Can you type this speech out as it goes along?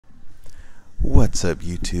What's up,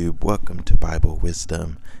 YouTube? Welcome to Bible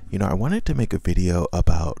Wisdom. I wanted to make a video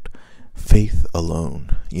about faith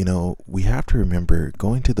alone. We have to remember,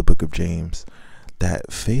 going to the book of James,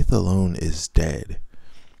 that faith alone is dead.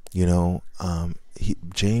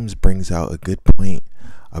 James brings out a good point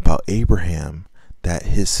about Abraham, that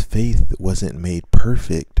his faith wasn't made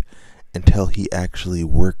perfect until he actually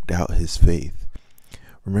worked out his faith.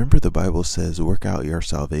 Remember, the Bible says, work out your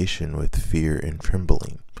salvation with fear and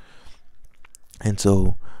trembling. And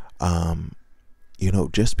so,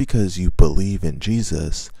 just because you believe in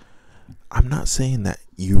Jesus, I'm not saying that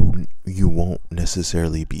you won't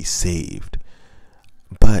necessarily be saved,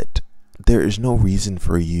 but there is no reason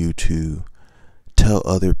for you to tell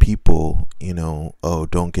other people, oh,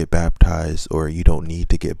 don't get baptized, or you don't need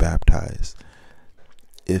to get baptized.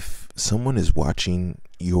 If someone is watching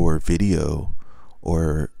your video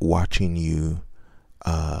or watching you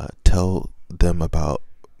tell them about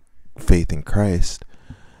faith in Christ,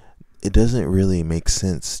 it doesn't really make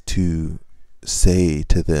sense to say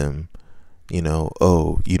to them,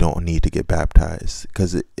 oh, you don't need to get baptized,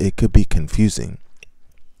 because it could be confusing.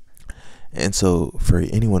 And so for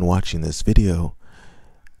anyone watching this video,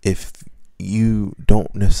 if you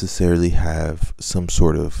don't necessarily have some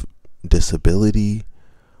sort of disability,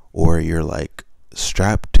 or you're like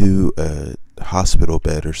strapped to a hospital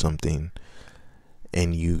bed or something,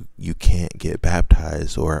 and you can't get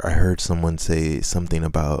baptized, or I heard someone say something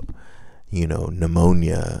about,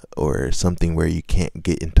 pneumonia or something where you can't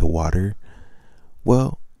get into water.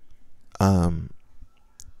 Well, I'm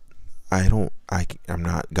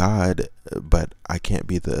not God, but I can't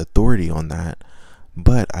be the authority on that.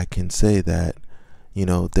 But I can say that,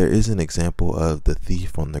 there is an example of the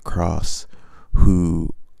thief on the cross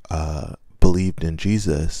who believed in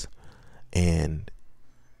Jesus, and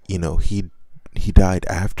he died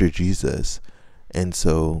after Jesus, and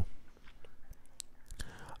so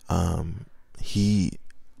he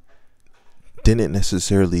didn't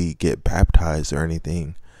necessarily get baptized or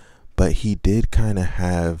anything, but he did kind of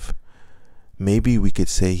have, maybe we could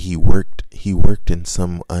say he worked in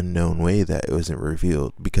some unknown way that it wasn't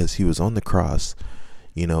revealed, because he was on the cross.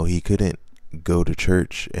 He couldn't go to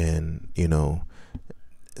church and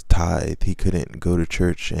tithe. He couldn't go to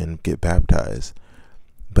church and get baptized.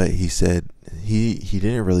 But he said, he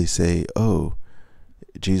didn't really say, oh,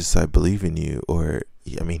 Jesus, I believe in you. Or,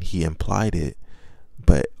 he implied it,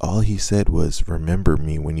 but all he said was, remember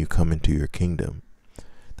me when you come into your kingdom.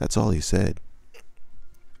 That's all he said.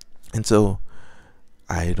 And so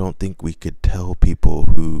I don't think we could tell people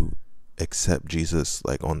who accept Jesus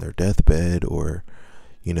like on their deathbed, or,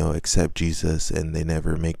 accept Jesus and they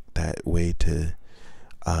never make that way to,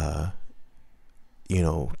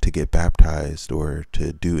 to get baptized or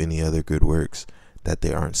to do any other good works, that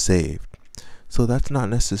they aren't saved. So that's not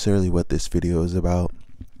necessarily what this video is about.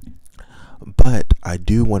 But I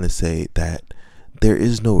do want to say that there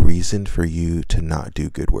is no reason for you to not do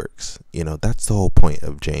good works. That's the whole point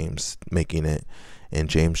of James making it in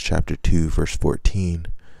James chapter 2, verse 14,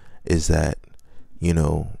 is that,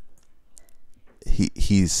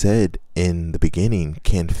 he said in the beginning,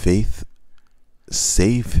 can faith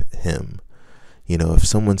save him? If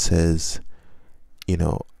someone says,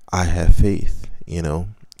 I have faith,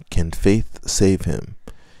 can faith save him?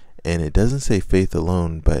 And it doesn't say faith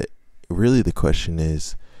alone, but really the question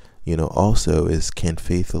is, also is, can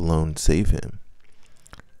faith alone save him?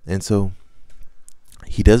 And so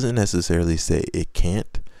he doesn't necessarily say it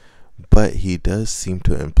can't, but he does seem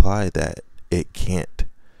to imply that it can't.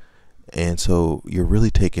 And so you're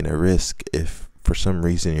really taking a risk if for some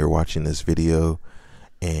reason you're watching this video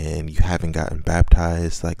and you haven't gotten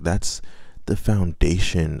baptized. Like, that's the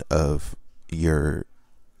foundation of your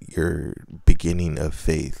beginning of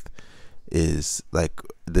faith. Is like,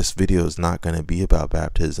 this video is not going to be about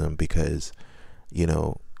baptism, because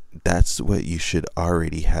that's what you should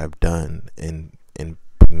already have done in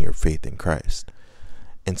putting your faith in Christ.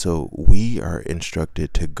 And so we are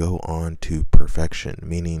instructed to go on to perfection,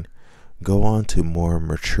 meaning go on to more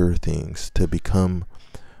mature things, to become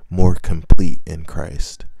more complete in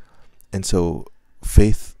Christ. And so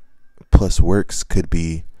faith plus works could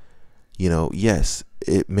be, yes,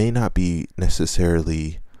 it may not be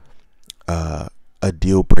necessarily a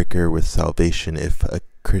deal breaker with salvation if a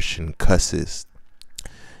Christian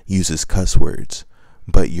uses cuss words,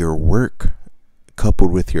 but your work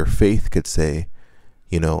coupled with your faith could say,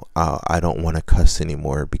 I don't want to cuss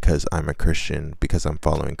anymore because I'm a Christian, because I'm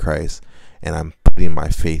following Christ and I'm putting my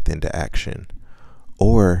faith into action.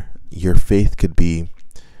 Or your faith could be,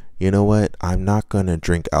 I'm not going to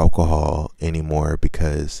drink alcohol anymore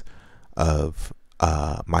because of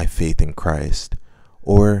my faith in Christ.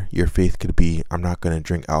 Or your faith could be, I'm not going to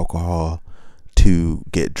drink alcohol to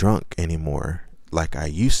get drunk anymore like I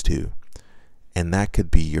used to. And that could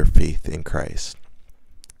be your faith in Christ.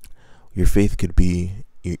 Your faith could be,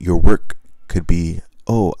 your work could be,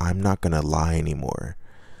 oh, I'm not going to lie anymore.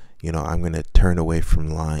 I'm going to turn away from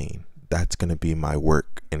lying. That's going to be my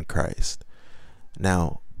work in Christ.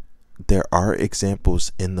 Now, there are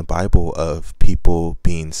examples in the Bible of people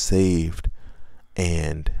being saved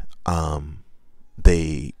and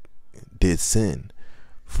they did sin.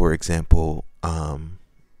 For example,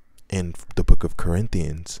 in the book of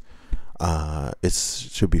Corinthians, it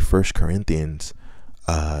should be 1 Corinthians,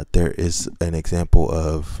 there is an example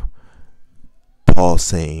of Paul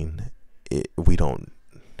saying he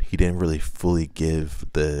didn't really fully give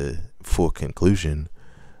the full conclusion,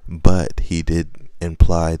 but he did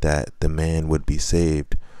imply that the man would be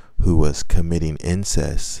saved who was committing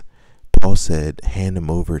incest. Paul said, hand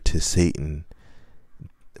him over to Satan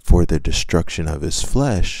for the destruction of his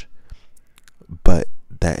flesh, but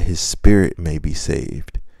that his spirit may be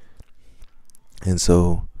saved. And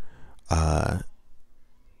so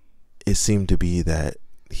it seemed to be that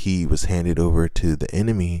he was handed over to the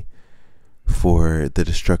enemy for the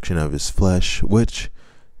destruction of his flesh, which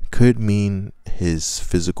could mean his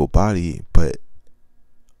physical body, but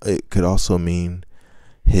it could also mean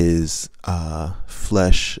his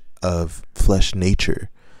flesh nature,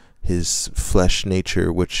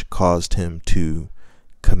 which caused him to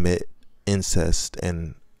commit incest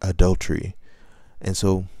and adultery. And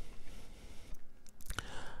so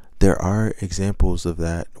there are examples of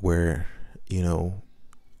that where,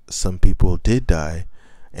 some people did die.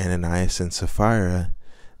 Ananias and Sapphira,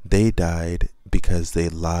 they died because they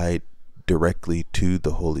lied directly to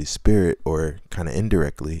the Holy Spirit, or kind of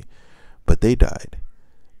indirectly, but they died.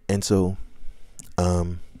 And so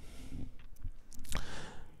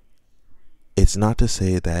it's not to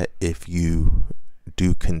say that if you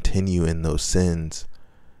do continue in those sins,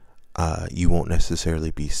 you won't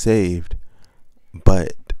necessarily be saved,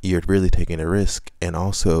 but you're really taking a risk. And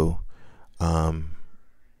also,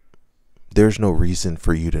 there's no reason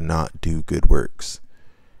for you to not do good works,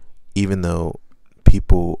 even though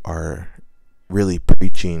people are really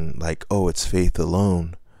preaching like, oh, it's faith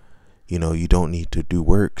alone, you don't need to do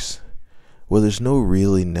works. Well, there's no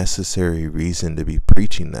really necessary reason to be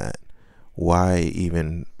preaching that. Why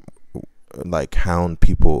even like hound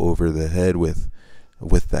people over the head with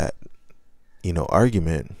that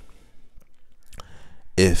argument,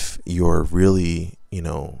 if you're really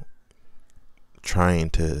trying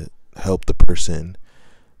to help the person?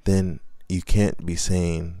 Then you can't be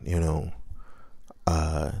saying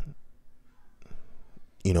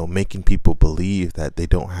making people believe that they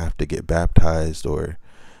don't have to get baptized, or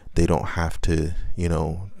they don't have to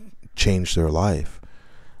change their life.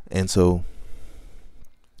 And so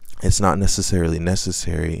it's not necessarily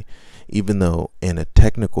necessary, even though in a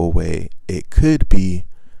technical way it could be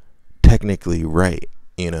technically right,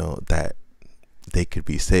 that they could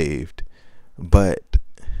be saved. But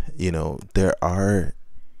there are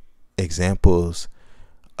examples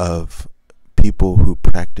of people who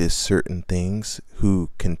practice certain things who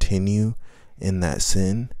continue in that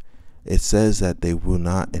sin. It says that they will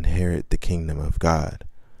not inherit the kingdom of God.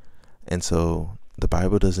 And so the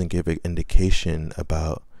Bible doesn't give an indication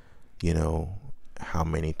about how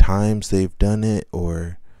many times they've done it,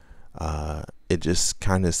 or it just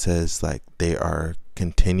kind of says like they are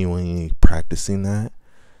continually practicing that.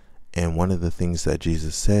 And one of the things that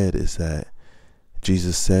Jesus said is that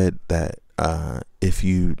if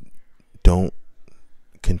you don't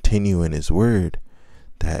continue in his word,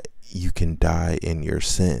 that you can die in your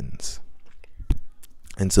sins.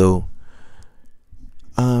 And so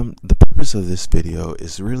the purpose of this video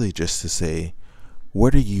is really just to say,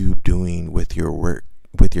 what are you doing with your work,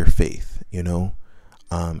 with your faith? You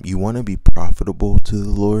want to be profitable to the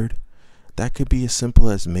Lord. That could be as simple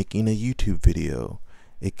as making a YouTube video.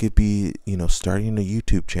 It could be, starting a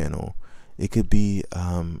YouTube channel. It could be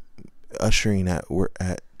ushering at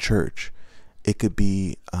church. It could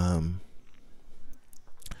be,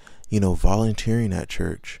 volunteering at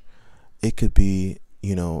church. It could be,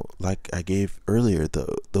 like I gave earlier,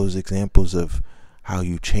 those examples of how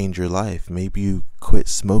you change your life. Maybe you quit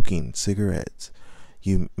smoking cigarettes.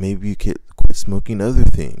 Maybe you quit smoking other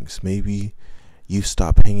things. Maybe you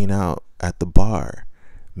stop hanging out at the bar.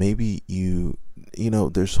 Maybe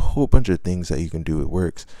there's a whole bunch of things that you can do. It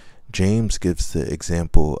works. James gives the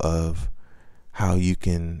example of how you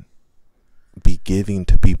can be giving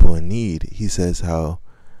to people in need. He says how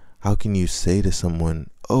can you say to someone,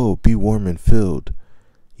 oh, be warm and filled,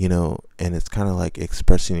 and it's kind of like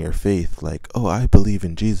expressing your faith, like, oh, I believe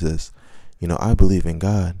in Jesus, I believe in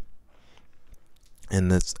God,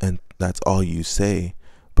 and that's all you say,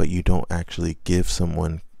 but you don't actually give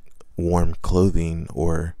someone warm clothing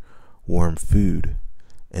or warm food.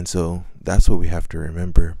 And so that's what we have to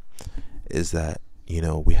remember, is that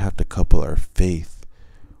we have to couple our faith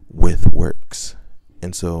with works.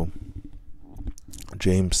 And so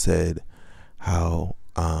James said how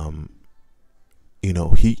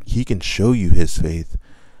he can show you his faith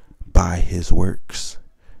by his works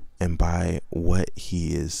and by what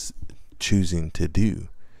he is choosing to do.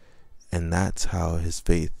 And that's how his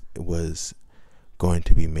faith was going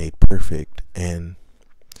to be made perfect. And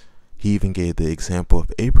he even gave the example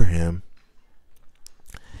of Abraham.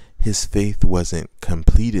 His faith wasn't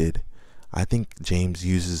completed. I think James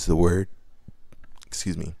uses the word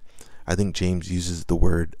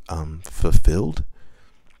fulfilled.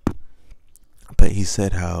 But he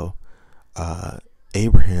said how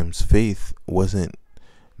Abraham's faith wasn't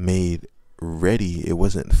made ready, it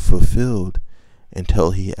wasn't fulfilled until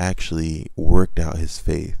he actually worked out his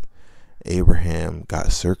faith. Abraham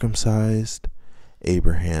got circumcised.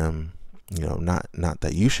 Abraham, not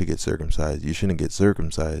that you should get circumcised, you shouldn't get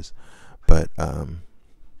circumcised, but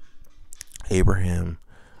Abraham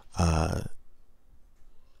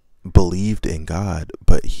believed in God,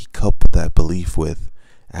 but he coupled that belief with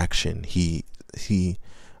action. He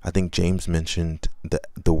I think James mentioned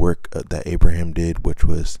the work that Abraham did, which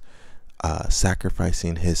was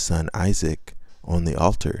sacrificing his son Isaac on the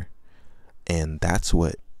altar. And that's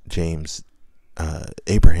what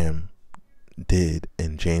Abraham did,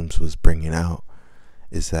 and James was bringing out,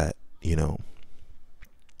 is that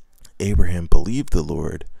Abraham believed the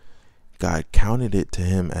Lord, God counted it to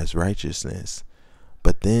him as righteousness,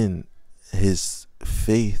 but then his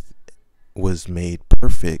faith was made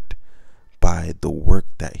perfect by the work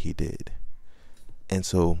that he did. And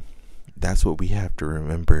so that's what we have to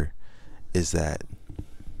remember, is that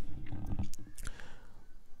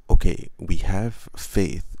okay, we have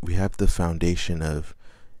faith, we have the foundation of,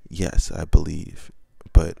 yes, I believe,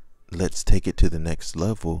 but let's take it to the next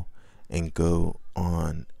level and go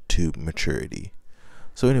on to maturity.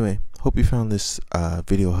 So anyway, hope you found this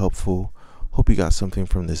video helpful. Hope you got something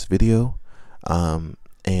from this video.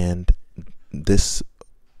 And this,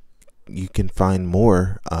 you can find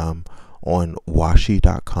more on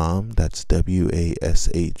washy.com. That's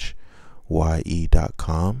WASHYE.com.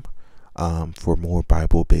 For more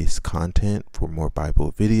Bible-based content, for more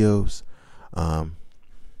Bible videos.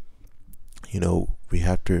 We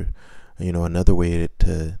have to, another way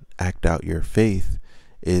to act out your faith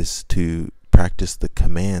is to practice the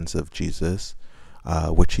commands of Jesus,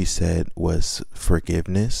 which he said was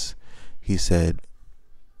forgiveness. He said,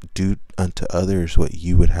 do unto others what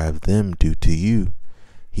you would have them do to you.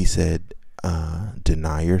 He said,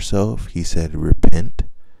 deny yourself. He said, repent.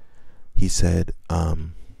 He said,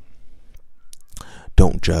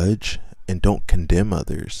 don't judge and don't condemn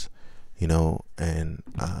others, and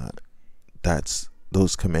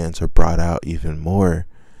those commands are brought out even more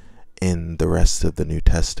in the rest of the New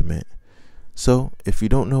Testament. So if you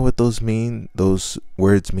don't know what those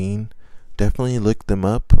words mean, definitely look them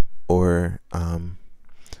up, or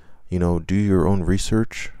do your own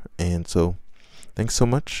research. And so thanks so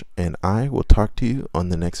much, and I will talk to you on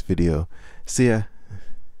the next video. See ya.